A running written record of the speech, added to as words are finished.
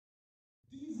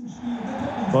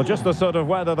Well, just the sort of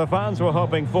weather the fans were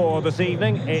hoping for this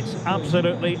evening. It's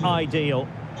absolutely ideal.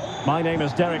 My name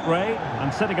is Derek Ray,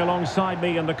 and sitting alongside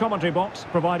me in the commentary box,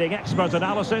 providing expert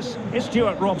analysis, is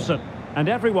Stuart Robson. And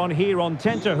everyone here on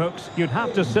tenterhooks, you'd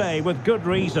have to say, with good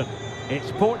reason.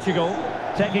 It's Portugal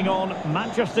taking on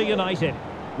Manchester United.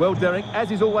 Well, Derek,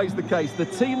 as is always the case, the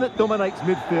team that dominates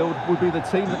midfield will be the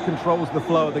team that controls the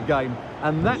flow of the game.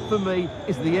 And that, for me,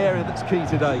 is the area that's key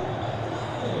today.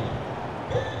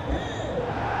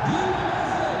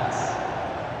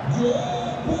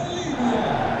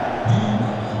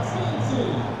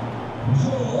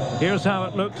 Here's how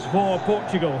it looks for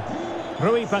Portugal.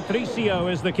 Rui Patricio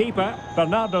is the keeper.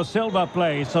 Bernardo Silva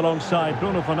plays alongside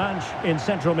Bruno Fernandes in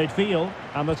central midfield.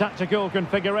 And the tactical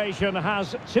configuration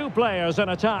has two players in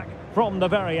attack from the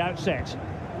very outset.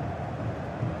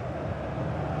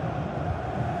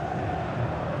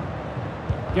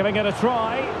 Giving it a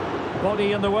try.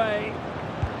 Body in the way.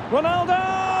 Ronaldo!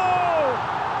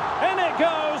 In it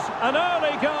goes! An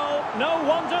early goal. No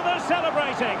wonder they're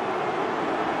celebrating.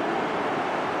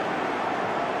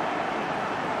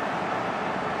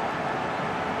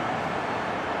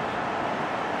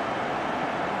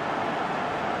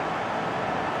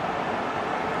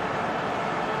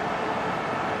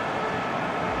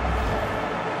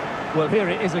 Well, here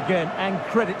it is again, and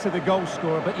credit to the goal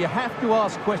scorer, but you have to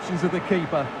ask questions of the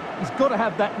keeper. He's got to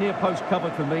have that near post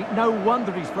covered for me. No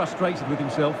wonder he's frustrated with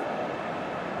himself.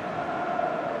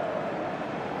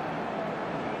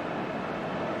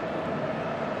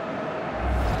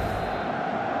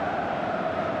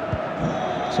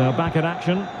 So back in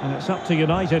action, and it's up to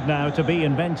United now to be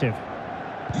inventive.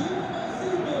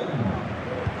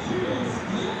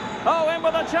 Oh, in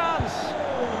with a chance!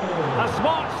 A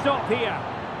smart stop here.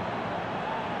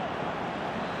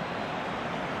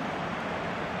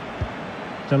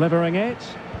 Delivering it.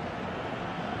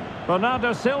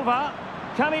 Bernardo Silva.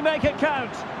 Can he make it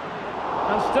count?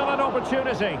 And still an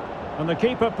opportunity. And the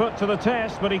keeper put to the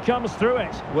test, but he comes through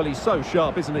it. Well, he's so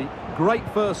sharp, isn't he? Great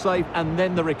first save and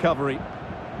then the recovery.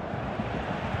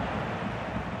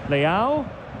 Leao.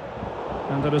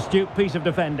 And an astute piece of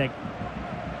defending.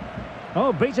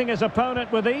 Oh, beating his opponent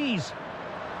with ease.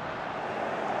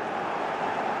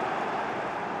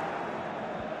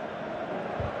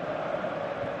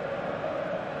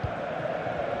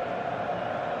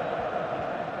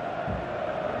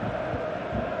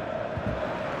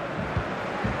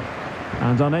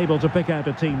 And unable to pick out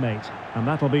a teammate. And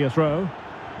that'll be a throw.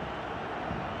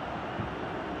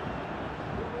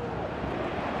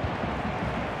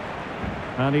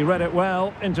 And he read it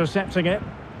well, intercepting it.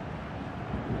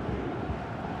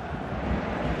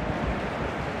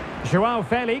 João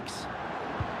Felix.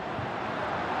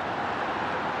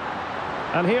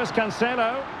 And here's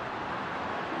Cancelo.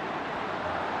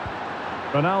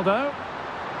 Ronaldo.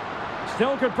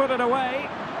 Still could put it away.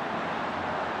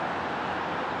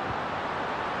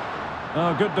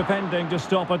 Oh, good defending to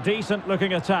stop a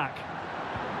decent-looking attack.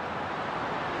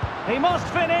 He must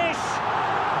finish!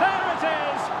 There it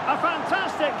is! A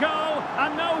fantastic goal,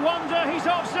 and no wonder he's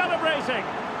off celebrating.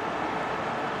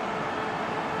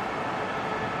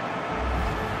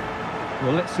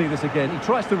 Well, let's see this again. He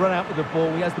tries to run out with the ball.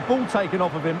 He has the ball taken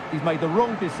off of him. He's made the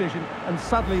wrong decision, and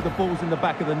suddenly the ball's in the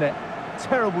back of the net.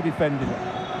 Terrible defending.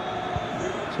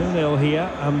 2-0 here,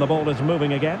 and the ball is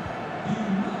moving again.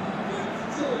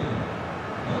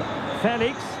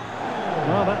 Felix.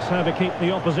 Well, that's how to keep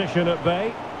the opposition at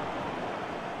bay.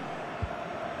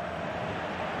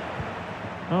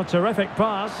 Oh, terrific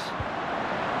pass.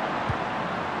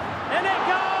 In it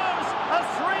goes! A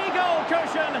 3-goal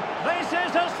cushion. This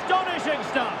is astonishing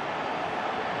stuff.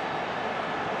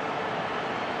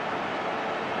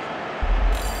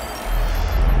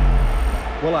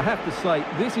 Well, I have to say,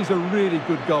 this is a really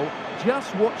good goal.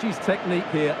 Just watch his technique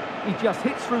here. He just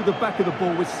hits through the back of the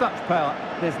ball with such power.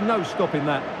 There's no stopping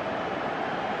that.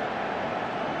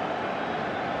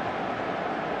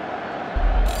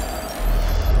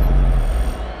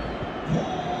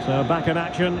 So back in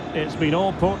action. It's been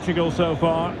all Portugal so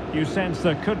far. You sense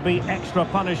there could be extra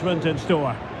punishment in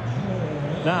store.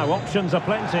 Now, options are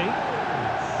plenty.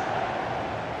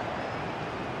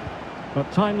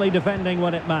 But timely defending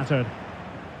when it mattered.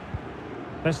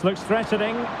 This looks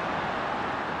threatening.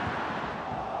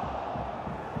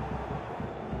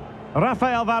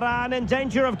 Rafael Varane in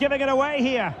danger of giving it away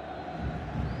here.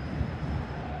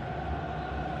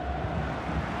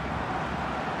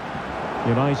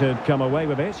 United come away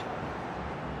with it.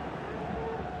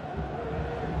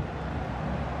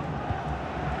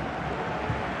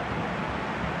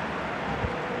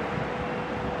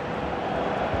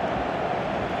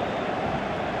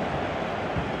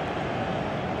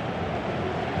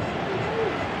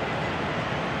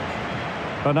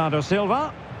 Bernardo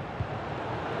Silva.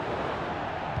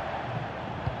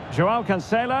 Joao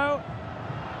Cancelo.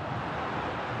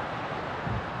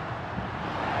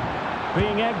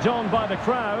 Being egged on by the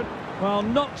crowd. Well,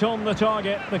 knocked on the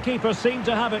target. The keeper seemed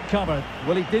to have it covered.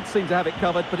 Well, he did seem to have it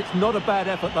covered, but it's not a bad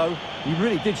effort, though. He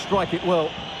really did strike it well.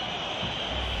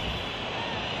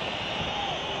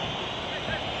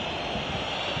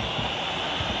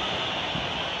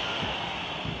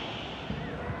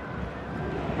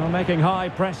 Well, making high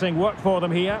pressing work for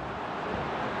them here.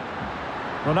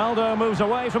 Ronaldo moves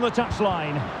away from the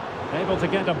touchline. Able to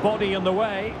get a body in the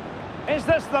way. Is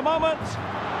this the moment?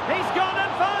 He's gone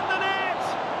and found the net!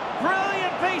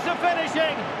 Brilliant piece of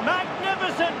finishing!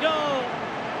 Magnificent goal!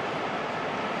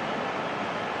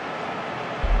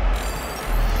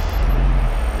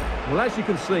 Well, as you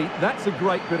can see, that's a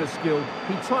great bit of skill.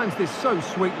 He times this so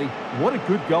sweetly. What a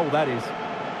good goal that is.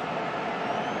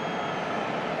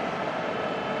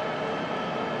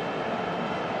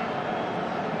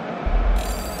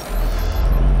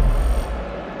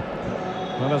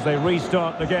 Well, as they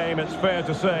restart the game, it's fair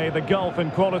to say the gulf in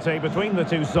quality between the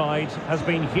two sides has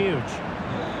been huge.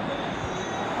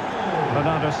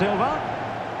 Bernardo Silva.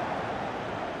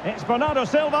 It's Bernardo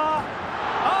Silva.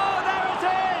 Oh, there it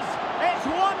is! It's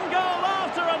one goal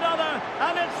after another,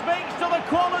 and it speaks to the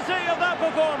quality of that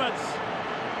performance.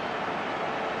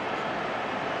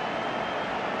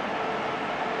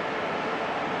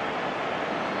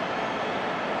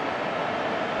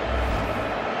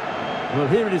 Well,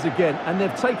 here it is again, and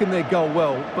they've taken their goal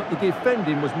well, but the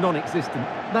defending was non-existent.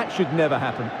 That should never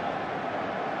happen.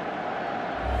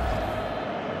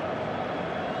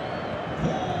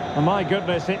 Oh, my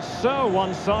goodness, it's so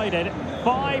one-sided.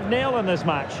 5-0 in this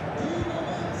match.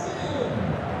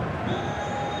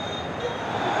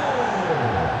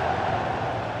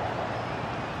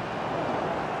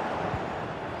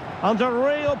 Under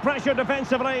real pressure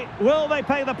defensively. Will they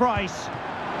pay the price?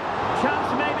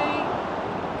 Chance maybe.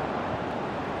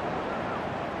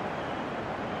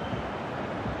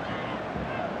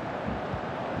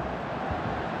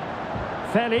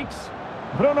 Felix,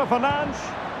 Bruno Fernandes,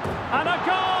 and a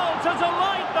goal to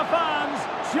delight the fans,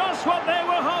 just what they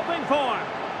were hoping for.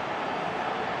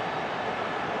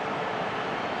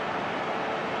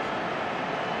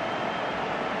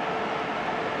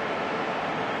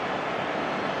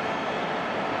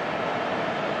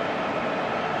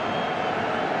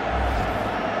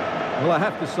 Well, I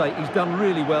have to say, he's done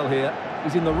really well here.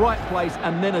 He's in the right place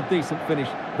and then a decent finish.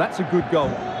 That's a good goal.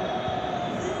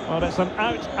 Well, it's an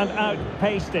out-and-out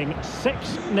pasting,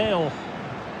 6-0.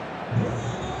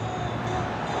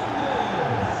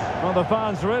 Well, the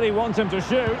fans really want him to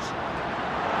shoot.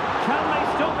 Can they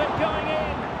stop it going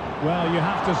in? Well, you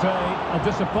have to say, a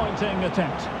disappointing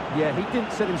attempt. Yeah, he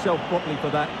didn't set himself properly for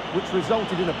that, which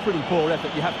resulted in a pretty poor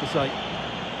effort, you have to say.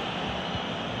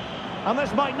 And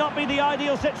this might not be the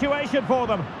ideal situation for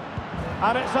them.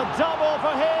 And it's a double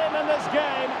for him in this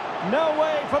game. No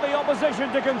way for the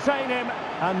opposition to contain him.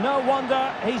 And no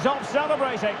wonder he's off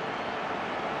celebrating.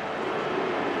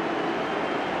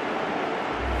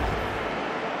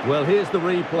 Well, here's the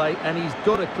replay, and he's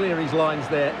got to clear his lines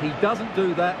there. He doesn't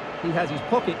do that. He has his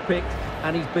pocket picked,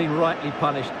 and he's been rightly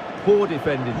punished. Poor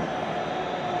defending.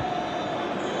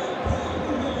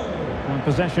 And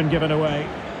possession given away.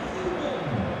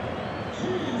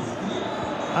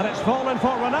 And it's fallen for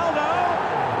Ronaldo.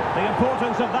 The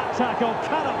importance of that tackle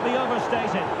cannot be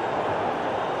overstated.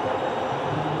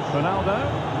 Ronaldo.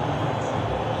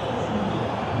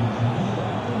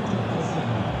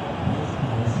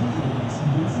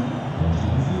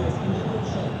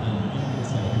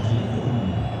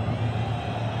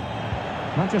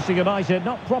 Manchester United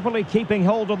not properly keeping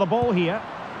hold of the ball here.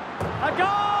 A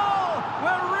goal!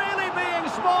 We're really being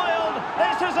spoiled.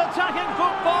 This is attacking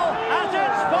football at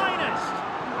its finest.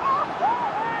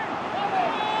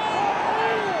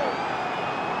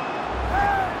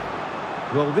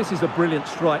 Well, this is a brilliant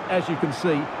strike, as you can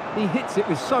see. He hits it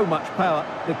with so much power.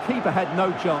 The keeper had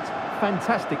no chance.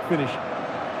 Fantastic finish.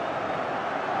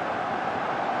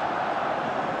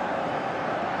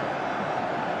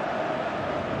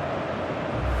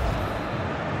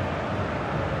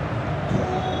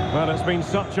 Well, it's been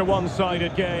such a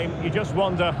one-sided game. You just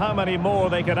wonder how many more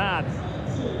they could add.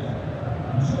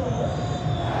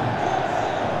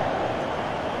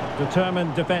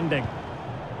 Determined defending.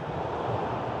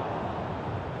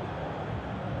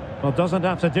 Well, doesn't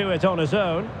have to do it on his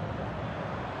own.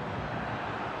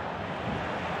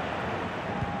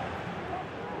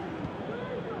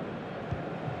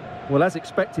 Well, as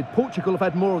expected, Portugal have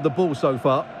had more of the ball so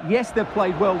far. Yes, they've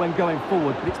played well when going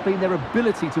forward, but it's been their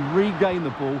ability to regain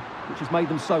the ball which has made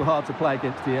them so hard to play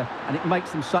against here, and it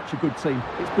makes them such a good team.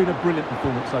 It's been a brilliant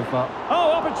performance so far.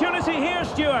 Oh, opportunity here,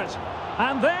 Stuart.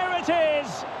 And there it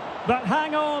is. But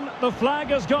hang on, the flag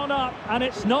has gone up, and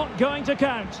it's not going to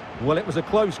count. Well, it was a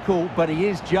close call, but he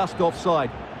is just offside.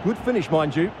 Good finish,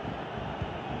 mind you.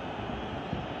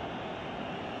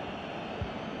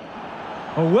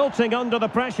 Wilting under the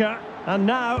pressure, and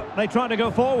now they try to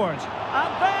go forward.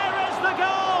 And there is the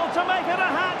goal to make it a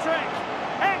hat-trick.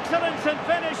 Excellence in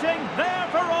finishing, there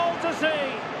for all to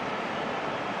see.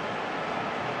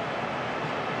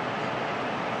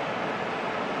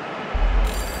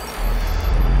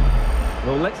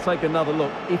 Well, let's take another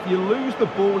look. If you lose the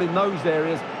ball in those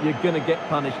areas, you're going to get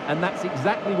punished, and that's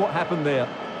exactly what happened there.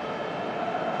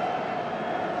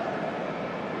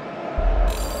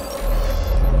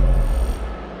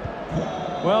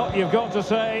 Well, you've got to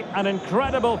say, an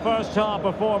incredible first-half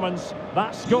performance.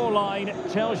 That scoreline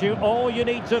tells you all you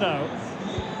need to know.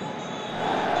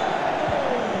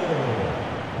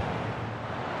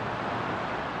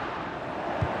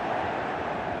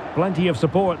 Plenty of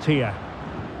support here.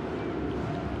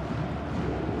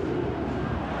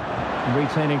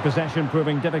 Retaining possession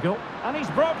proving difficult. And he's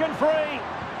broken free.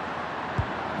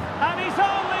 And he's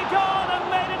only gone and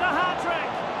made it a hat-trick.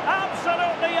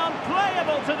 Absolutely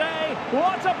unplayable today.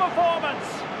 What a performance.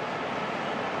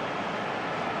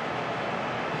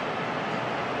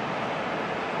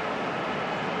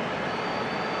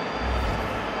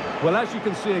 Well, as you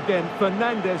can see again,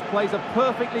 Fernandes plays a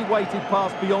perfectly weighted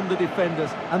pass beyond the defenders,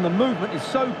 and the movement is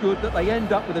so good that they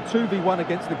end up with a 2v1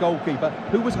 against the goalkeeper,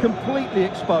 who was completely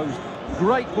exposed.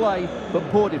 Great play, but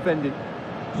poor defending.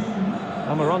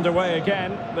 And we're underway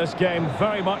again. This game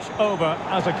very much over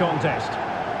as a contest.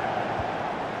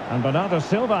 And Bernardo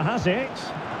Silva has it.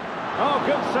 Oh,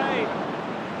 good save.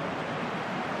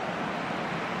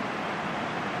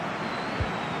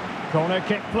 Corner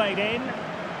kick played in.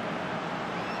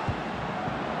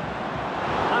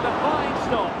 And a fine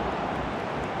stop.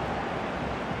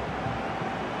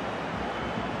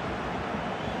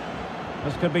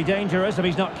 This could be dangerous if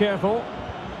he's not careful.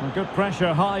 And good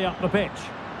pressure high up the pitch.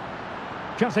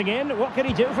 Cutting in, what can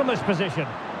he do from this position?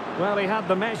 Well, he had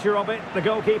the measure of it, the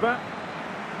goalkeeper.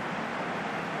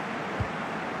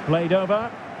 Played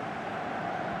over.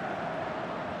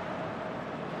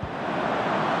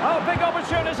 Oh, big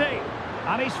opportunity.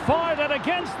 And he's fired it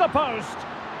against the post.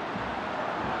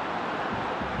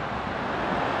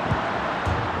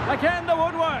 Again, the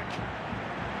woodwork.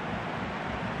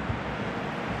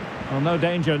 Well, no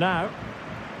danger now.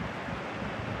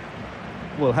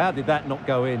 Well, how did that not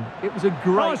go in? It was a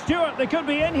great... Oh, Stuart, they could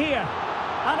be in here.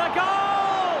 And a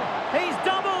goal! He's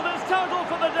doubled his total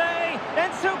for the day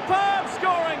in superb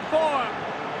scoring form.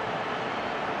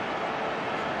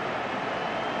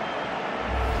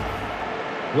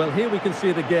 Well, here we can see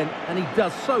it again, and he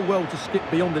does so well to skip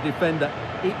beyond the defender.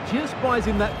 It just buys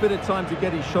him that bit of time to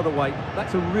get his shot away.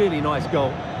 That's a really nice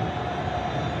goal.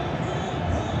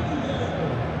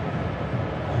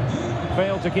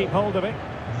 Failed to keep hold of it.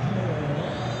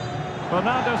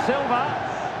 Bernardo Silva.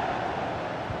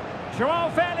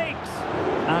 João Felix.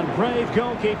 And brave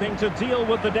goalkeeping to deal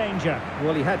with the danger.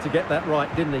 Well, he had to get that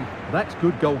right, didn't he? That's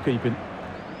good goalkeeping.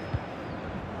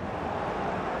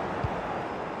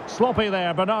 Sloppy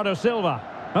there, Bernardo Silva.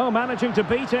 Oh, managing to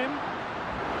beat him.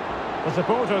 The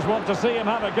supporters want to see him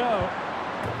have a go.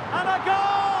 And a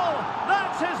goal!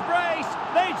 That's his brace.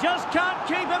 They just can't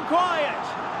keep him quiet.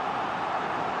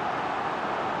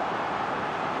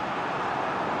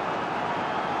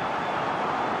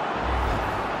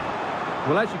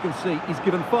 Well, as you can see, he's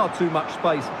given far too much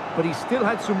space, but he still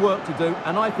had some work to do,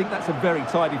 and I think that's a very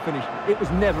tidy finish. It was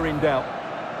never in doubt.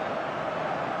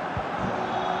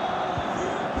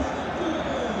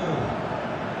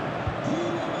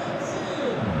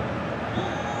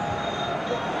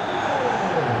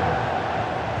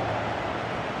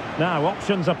 Now,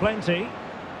 options are plenty.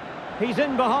 He's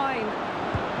in behind.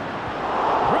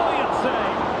 Brilliant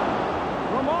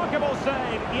save. Remarkable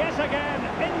save. Yet again,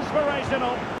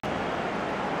 inspirational.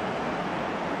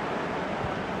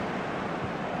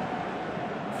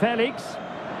 Felix.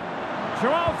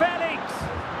 João Felix.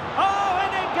 Oh,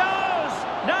 and it goes.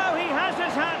 Now he has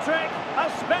his hat-trick.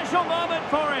 A special moment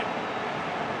for him.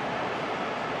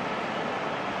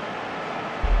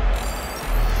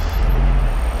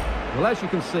 Well, as you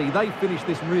can see, they finish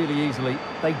this really easily.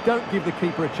 They don't give the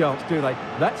keeper a chance, do they?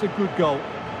 That's a good goal.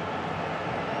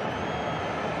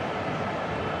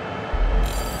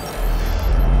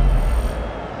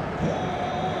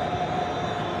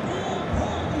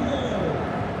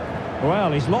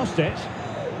 Well, he's lost it.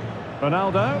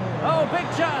 Ronaldo. Oh, big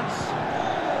chance.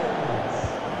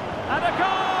 And a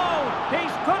goal!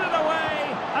 He's put it away.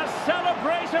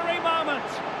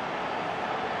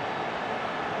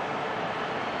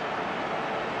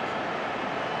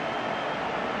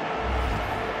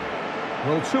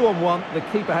 Well, 2-on-1, the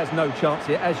keeper has no chance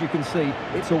here. As you can see,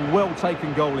 it's a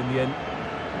well-taken goal in the end.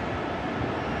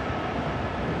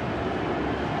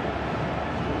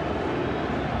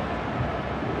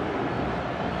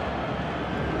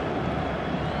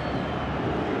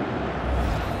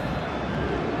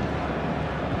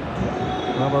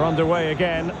 Well, we're underway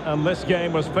again, and this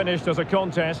game was finished as a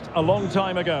contest a long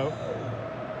time ago.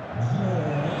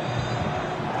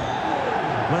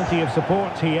 Plenty of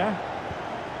support here.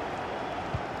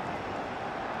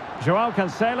 Joao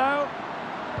Cancelo.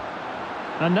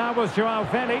 And now was Joao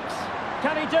Felix.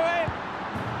 Can he do it?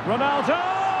 Ronaldo!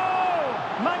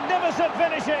 Magnificent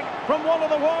finishing from one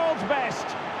of the world's best.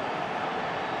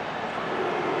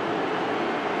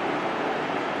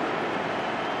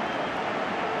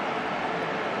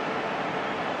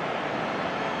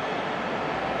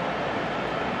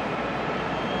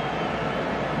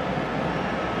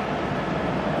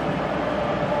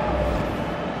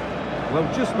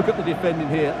 Well, just look at the defending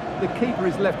here. The keeper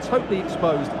is left totally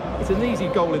exposed. It's an easy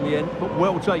goal in the end, but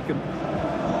well taken.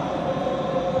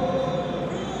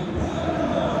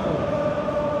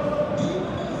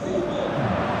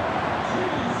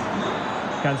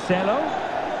 Cancelo.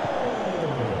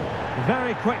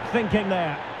 Very quick thinking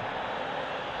there.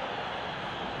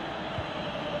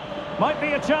 Might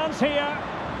be a chance here.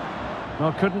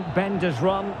 Well, couldn't bend his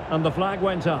run, and the flag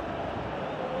went up.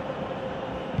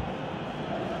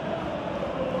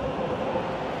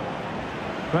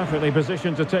 Perfectly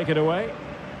positioned to take it away.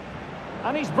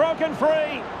 And he's broken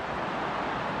free.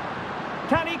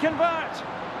 Can he convert?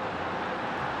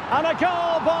 And a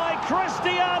goal by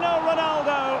Cristiano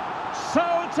Ronaldo.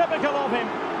 So typical of him.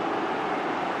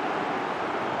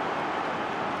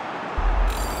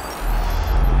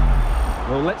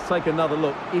 Well, let's take another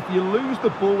look. If you lose the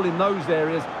ball in those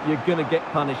areas, you're going to get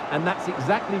punished. And that's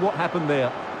exactly what happened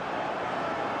there.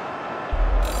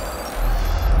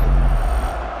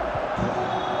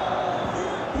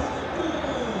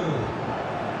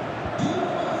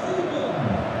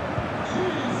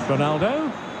 Ronaldo.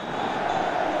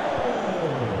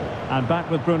 And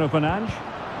back with Bruno Fernandes.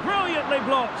 Brilliantly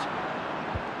blocked.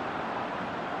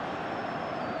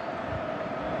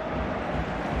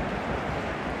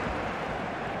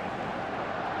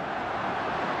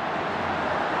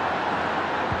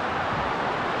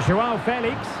 Joao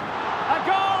Felix. A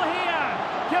goal here,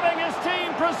 giving his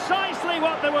team precisely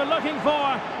what they were looking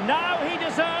for. Now he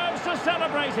deserves to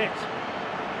celebrate it.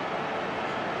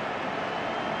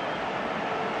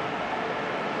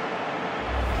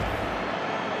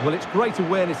 Well, it's great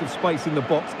awareness of space in the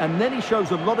box, and then he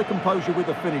shows a lot of composure with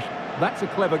the finish. That's a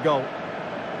clever goal.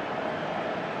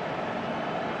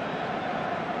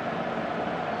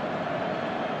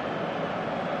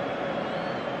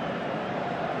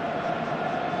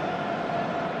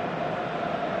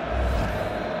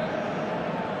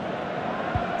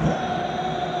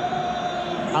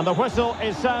 And the whistle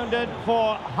is sounded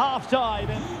for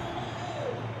half-time.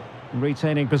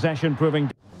 Retaining possession proving...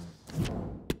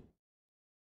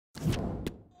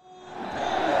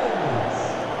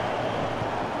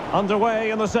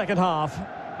 Underway in the second half,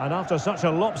 and after such a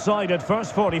lopsided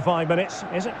first 45 minutes,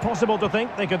 is it possible to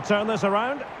think they could turn this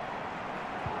around?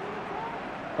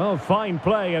 Oh, fine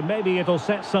play, and maybe it'll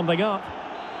set something up.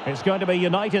 It's going to be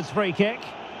United's free kick.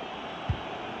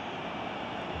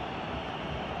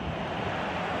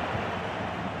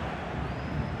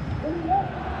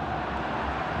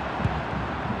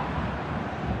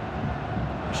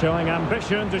 Showing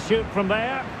ambition to shoot from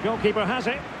there. Goalkeeper has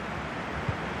it.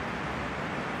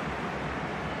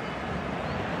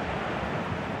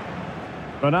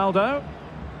 Ronaldo.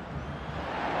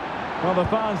 Well, the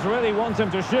fans really want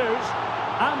him to shoot.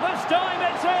 And this time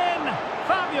it's in!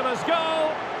 Fabulous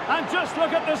goal. And just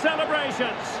look at the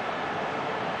celebrations.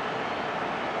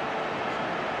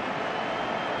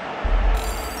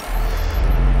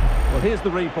 Well, here's the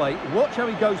replay. Watch how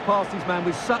he goes past his man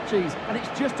with such ease, and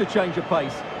it's just a change of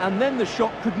pace. And then the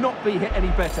shot could not be hit any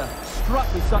better.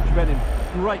 Struck with such venom.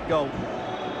 Great goal.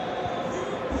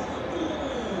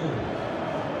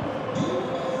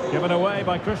 Given away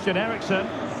by Christian Eriksen.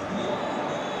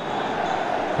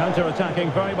 Counter-attacking,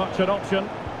 very much an option.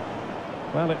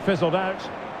 Well, it fizzled out.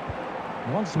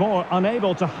 Once more,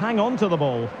 unable to hang on to the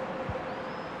ball.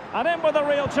 And in with a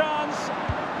real chance.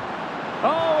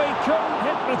 Oh, he couldn't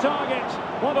hit the target.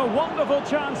 What a wonderful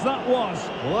chance that was.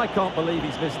 Well, I can't believe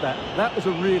he's missed that. That was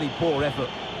a really poor effort.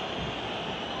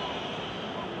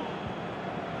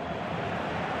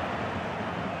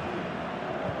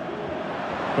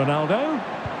 Ronaldo.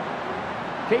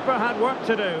 Keeper had work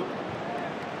to do.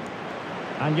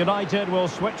 And United will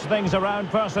switch things around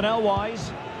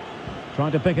personnel-wise.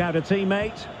 Trying to pick out a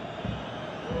teammate.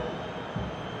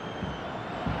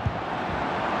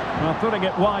 Well, putting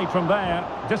it wide from there,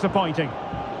 disappointing.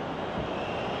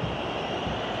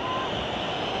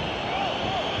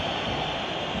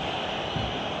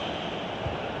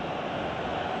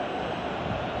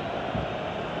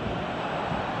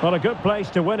 Well, a good place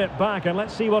to win it back, and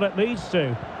let's see what it leads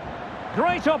to.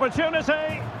 Great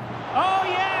opportunity. Oh,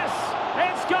 yes!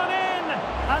 It's gone in!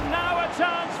 And now a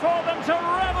chance for them to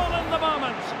revel in the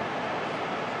moment.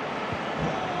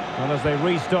 And as they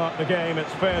restart the game,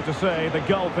 it's fair to say the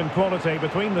gulf in quality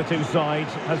between the two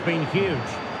sides has been huge.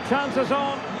 Chances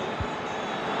on.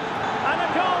 And a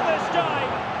goal this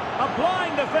time.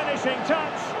 Applying the finishing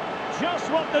touch. Just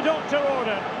what the doctor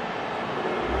ordered.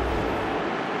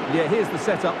 Yeah, here's the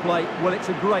set-up play. Well, it's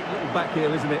a great little back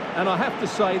heel, isn't it? And I have to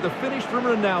say, the finish from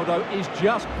Ronaldo is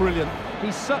just brilliant.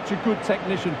 He's such a good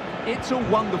technician. It's a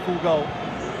wonderful goal.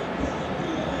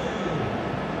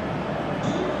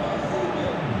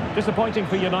 Disappointing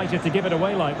for United to give it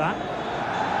away like that.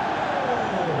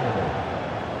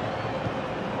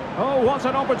 Oh, what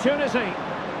an opportunity.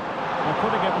 They're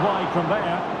putting it wide from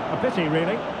there. A pity,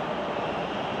 really.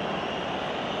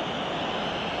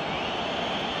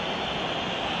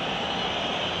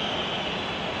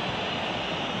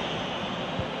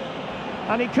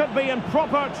 And he could be in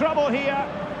proper trouble here.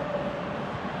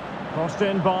 Crossed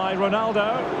in by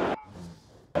Ronaldo.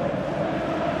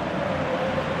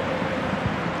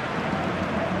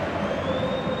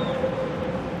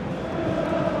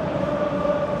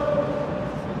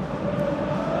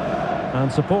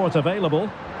 And support available.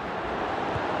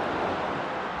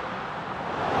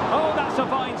 Oh, that's a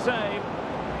fine save.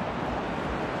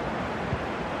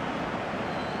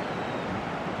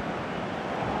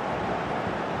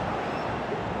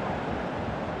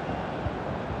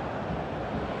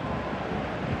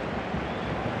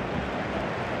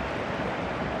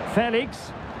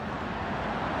 Felix.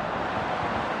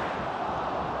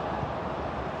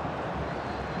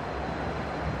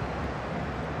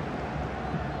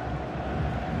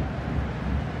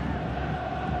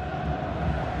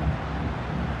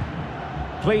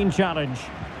 Clean challenge.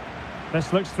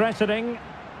 This looks threatening.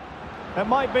 It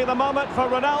might be the moment for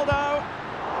Ronaldo.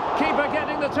 Keeper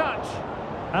getting the touch.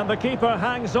 And the keeper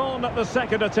hangs on at the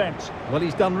second attempt. Well,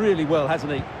 he's done really well,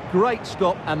 hasn't he? Great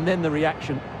stop and then the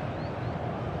reaction.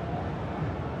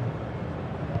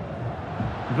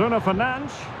 Bruno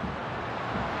Fernandes.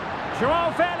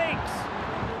 Joao Felix.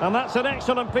 And that's an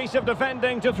excellent piece of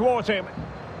defending to thwart him.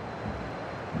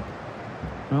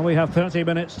 Well, we have 30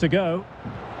 minutes to go.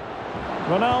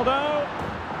 Ronaldo.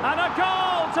 And a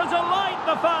goal to delight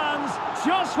the fans.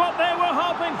 Just what they were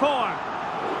hoping for.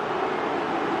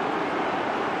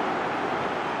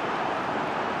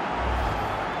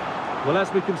 Well,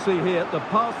 as we can see here, the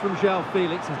pass from Joao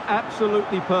Felix is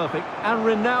absolutely perfect, and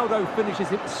Ronaldo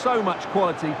finishes it with so much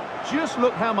quality. Just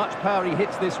look how much power he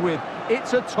hits this with.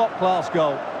 It's a top-class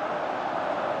goal.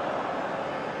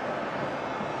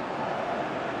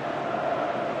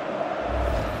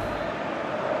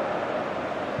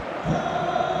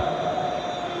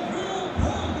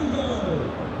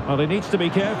 Well, he needs to be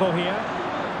careful here.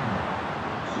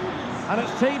 And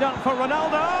it's teed up for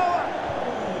Ronaldo.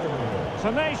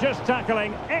 Tenacious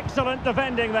tackling, excellent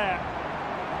defending there.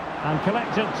 And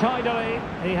collected tidily.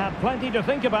 He had plenty to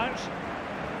think about.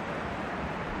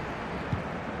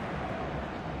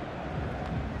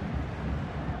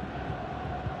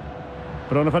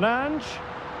 Bruno Fernandes.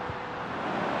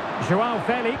 Joao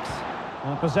Felix.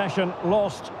 And possession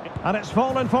lost. And it's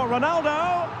fallen for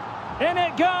Ronaldo. In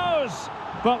it goes.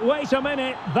 But wait a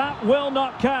minute, that will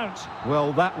not count.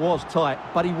 Well, that was tight,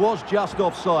 but he was just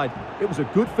offside. It was a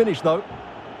good finish, though.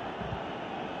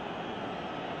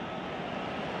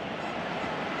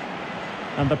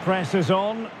 And the press is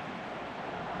on.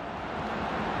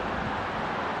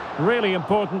 Really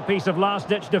important piece of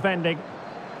last-ditch defending.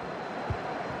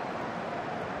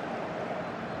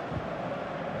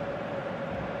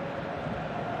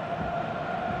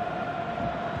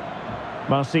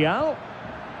 Martial.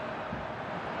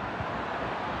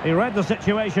 He read the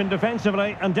situation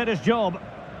defensively and did his job.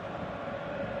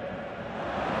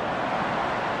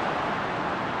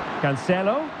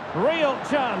 Cancelo. Real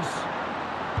chance.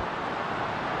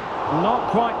 Not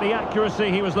quite the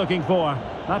accuracy he was looking for.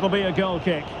 That'll be a goal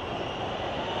kick.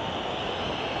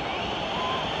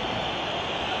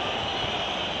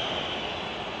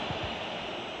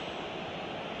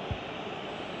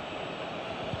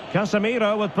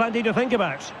 Casemiro with plenty to think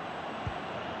about.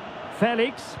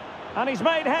 Felix. And he's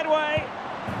made headway.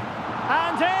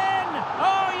 And in!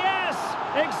 Oh, yes!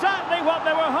 Exactly what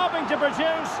they were hoping to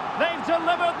produce. They've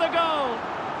delivered the goal.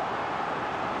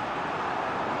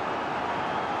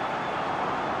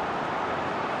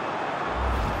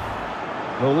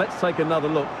 Well, let's take another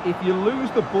look. If you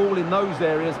lose the ball in those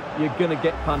areas, you're going to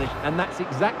get punished, and that's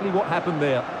exactly what happened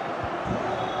there.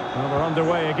 Well, we're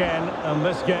underway again, and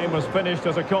this game was finished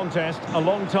as a contest a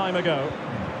long time ago.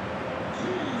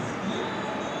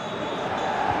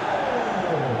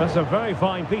 That's a very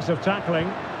fine piece of tackling.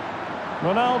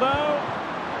 Ronaldo.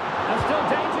 There's still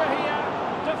danger here.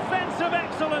 Defensive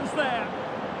excellence there.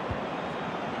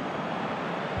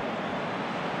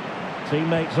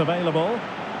 Teammates available.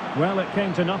 Well, it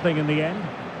came to nothing in the end.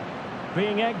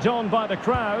 Being egged on by the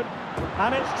crowd.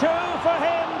 And it's 2 for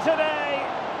him today.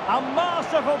 A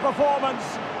masterful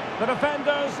performance. The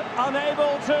defenders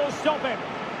unable to stop him.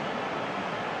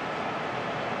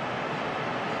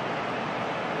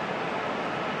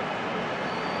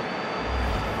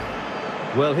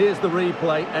 Well, here's the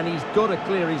replay, and he's got to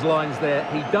clear his lines there.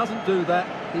 He doesn't do that.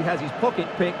 He has his pocket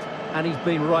picked, and he's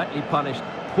been rightly punished.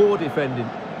 Poor defending.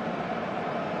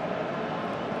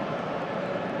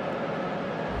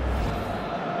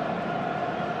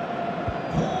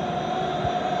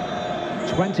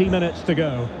 "20 minutes to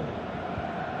go.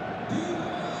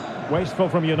 Wasteful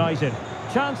from United.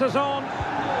 Chances on.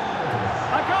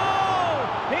 A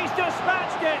goal! He's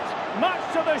dispatched it, much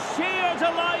to the sheer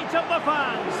delight of the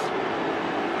fans.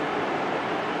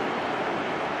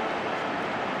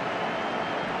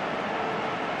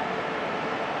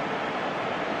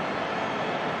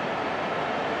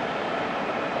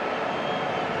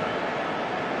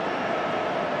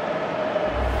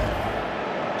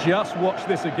 Just watch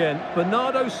this again.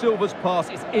 Bernardo Silva's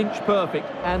pass is inch perfect,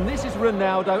 and this is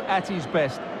Ronaldo at his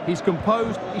best. He's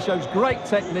composed, he shows great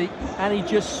technique, and he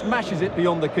just smashes it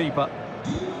beyond the keeper.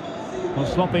 Well,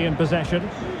 sloppy in possession.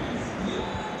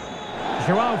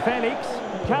 Joao Felix,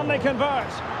 can they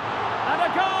convert? And a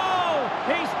goal!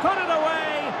 He's put it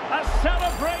away, a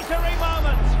celebratory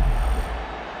moment.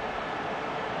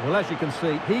 Well, as you can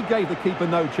see, he gave the keeper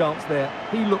no chance there.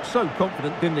 He looked so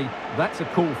confident, didn't he? That's a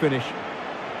cool finish.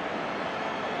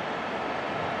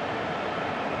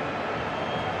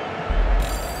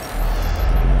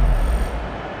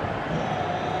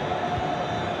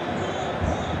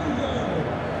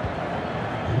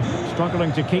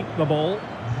 Struggling to keep the ball.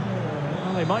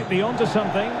 Well, they might be onto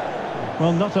something.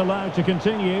 Well, not allowed to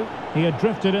continue. He had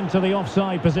drifted into the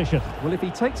offside position. Well, if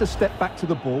he takes a step back to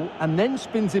the ball and then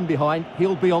spins in behind,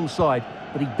 he'll be onside.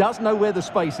 But he does know where the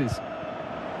space is.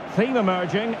 Theme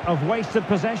emerging of wasted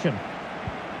possession.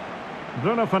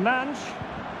 Bruno Fernandes.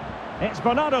 It's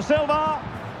Bernardo Silva.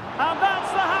 And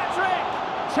that's the hat-trick!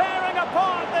 Tearing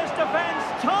apart this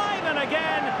defence time and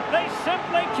again. They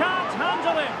simply can't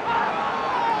handle it.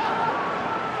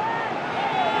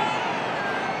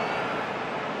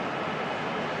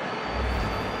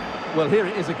 Well, here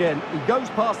it is again. He goes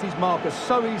past his marker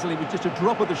so easily with just a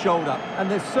drop of the shoulder,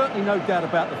 and there's certainly no doubt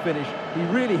about the finish. He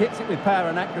really hits it with power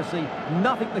and accuracy.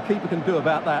 Nothing the keeper can do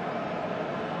about that.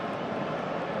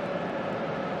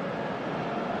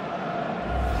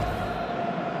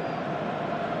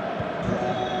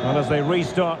 Well, as they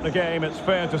restart the game, it's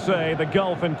fair to say the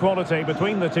gulf in quality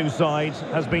between the two sides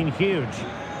has been huge.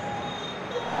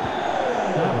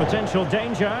 Potential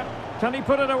danger. Can he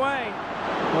put it away?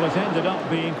 Well, it ended up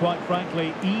being, quite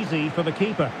frankly, easy for the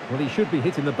keeper. Well, he should be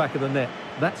hitting the back of the net.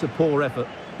 That's a poor effort.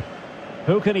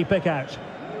 Who can he pick out?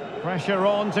 Pressure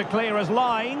on to clear his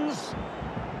lines.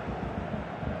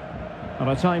 And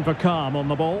a time for calm on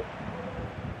the ball.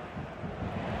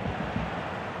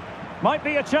 Might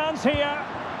be a chance here.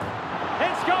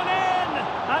 It's gone in!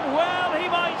 And, well, he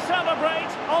might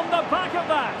celebrate on the back of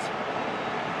that.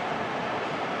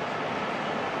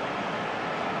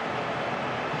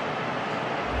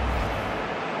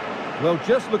 Well,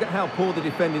 just look at how poor the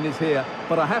defending is here.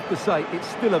 But I have to say, it's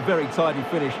still a very tidy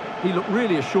finish. He looked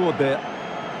really assured there.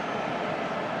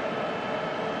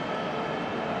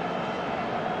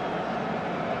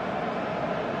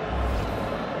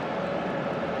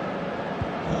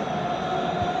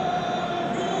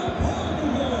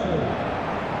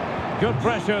 Good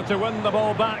pressure to win the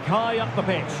ball back high up the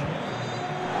pitch.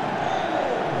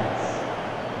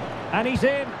 And he's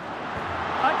in.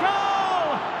 A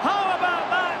goal! How about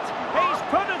that? He's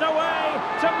put it away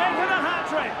to make it a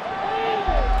hat-trick.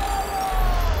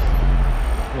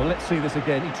 Well, let's see this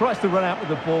again. He tries to run out with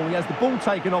the ball. He has the ball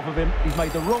taken off of him. He's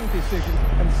made the wrong decision,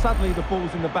 and suddenly the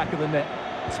ball's in the back of the net.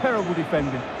 Terrible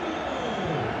defending.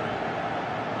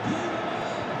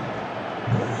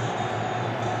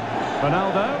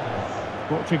 Ronaldo.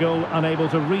 Portugal unable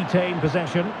to retain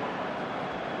possession.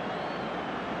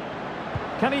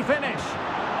 Can he finish?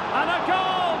 And a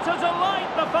goal to delight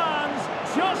the fans.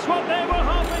 Just what they were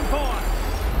hoping for.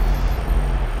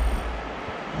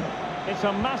 It's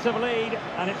a massive lead,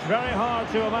 and it's very hard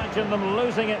to imagine them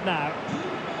losing it now.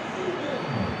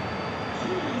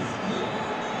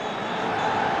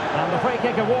 And the free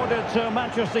kick awarded to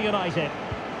Manchester United.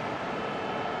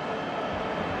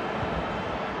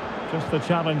 Just the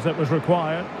challenge that was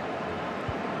required.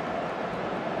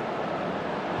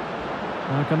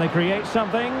 Now can they create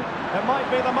something? It might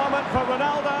be the moment for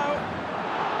Ronaldo.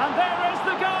 And there is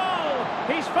the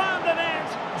goal! He's found the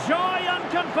net! Joy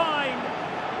unconfined!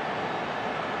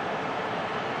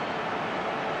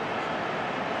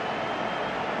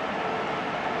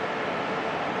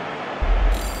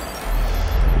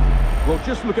 Well,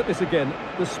 just look at this again.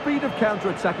 The speed of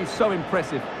counter-attack is so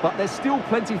impressive, but there's still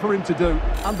plenty for him to do.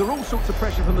 Under all sorts of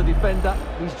pressure from the defender,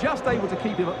 he's just able to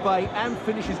keep him at bay and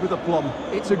finishes with aplomb.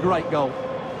 It's a great goal.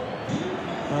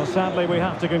 Well, sadly, we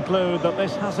have to conclude that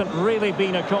this hasn't really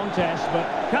been a contest, but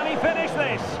can he finish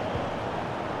this?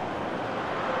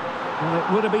 Well,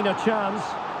 it would have been a chance,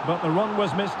 but the run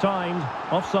was mistimed.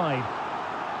 Offside.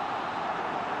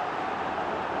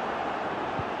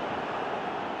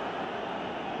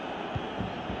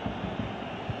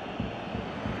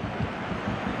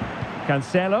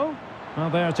 Cancelo, well,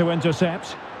 there to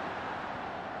intercept.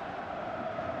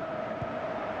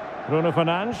 Bruno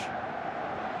Fernandes.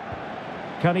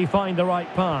 Can he find the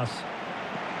right pass?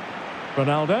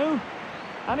 Ronaldo.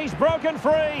 And he's broken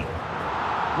free.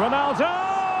 Ronaldo!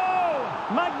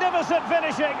 Magnificent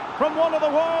finishing from one of the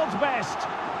world's best.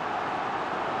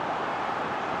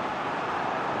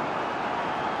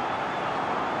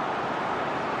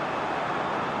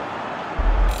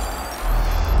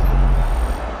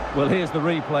 Well, here's the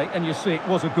replay, and you see it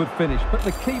was a good finish. But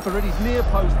the keeper at his near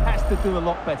post has to do a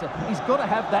lot better. He's got to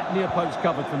have that near post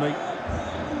covered for me.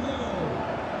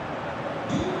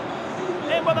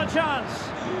 In with a chance.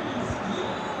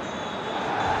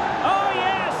 Oh,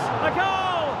 yes! A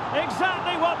goal!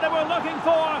 Exactly what they were looking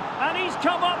for, and he's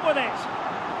come up with it.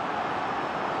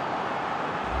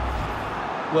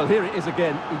 Well, here it is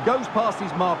again. He goes past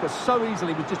his marker so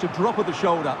easily with just a drop of the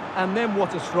shoulder, and then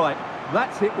what a strike.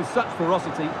 That's hit with such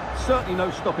ferocity. Certainly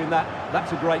no stopping that.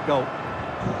 That's a great goal.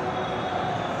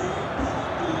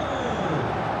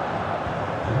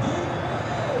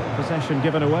 Possession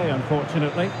given away,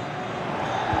 unfortunately.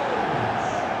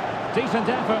 Decent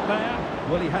effort there.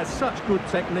 Well, he has such good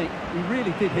technique. He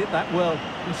really did hit that well.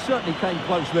 He certainly came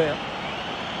close there.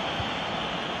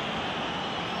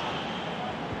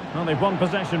 Well, they've won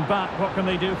possession back. What can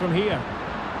they do from here?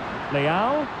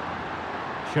 Leao.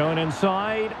 Shown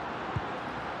inside.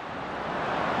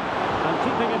 And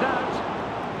keeping it out.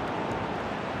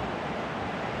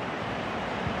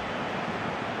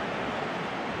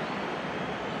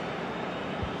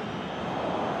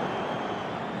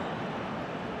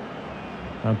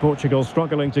 And Portugal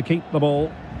struggling to keep the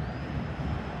ball.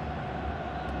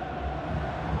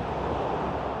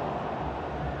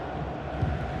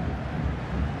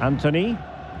 Anthony.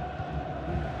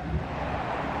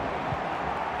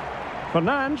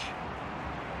 Fernandes.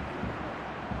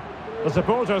 The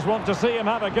supporters want to see him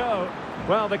have a go.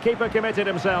 Well, the keeper committed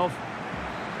himself.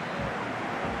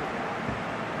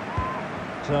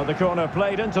 So the corner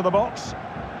played into the box.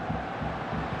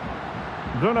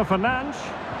 Bruno Fernandes.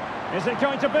 Is it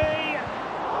going to be?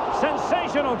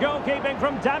 Sensational goalkeeping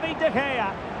from David De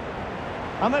Gea.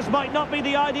 And this might not be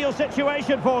the ideal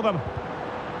situation for them.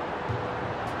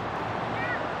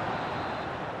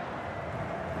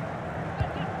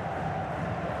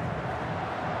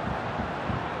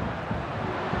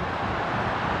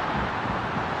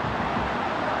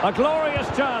 A glorious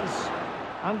chance.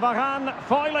 And Varane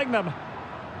foiling them.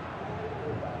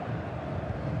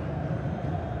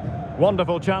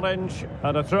 Wonderful challenge,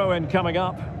 and a throw-in coming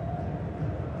up.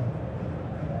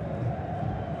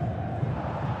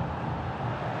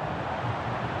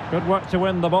 Good work to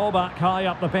win the ball back high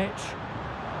up the pitch.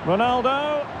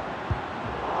 Ronaldo.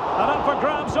 And up for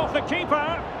grabs off the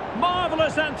keeper.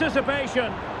 Marvellous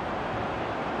anticipation.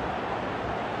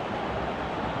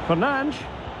 Fernandes.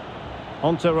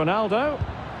 On to Ronaldo.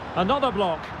 Another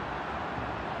block.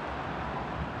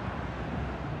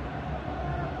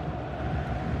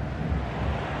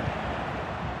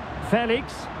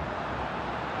 Felix.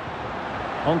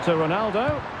 On to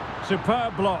Ronaldo.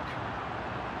 Superb block.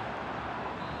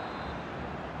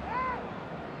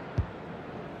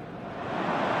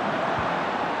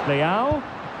 Leao.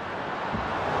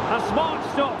 A smart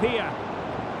stop here.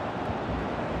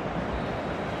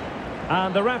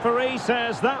 And the referee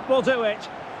says that will do it.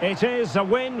 It is a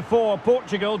win for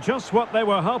Portugal, just what they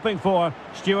were hoping for.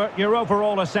 Stuart, your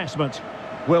overall assessment?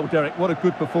 Well, Derek, what a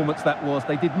good performance that was.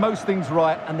 They did most things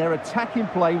right, and their attacking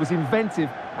play was inventive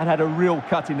and had a real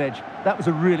cutting edge. That was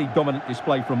a really dominant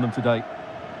display from them today.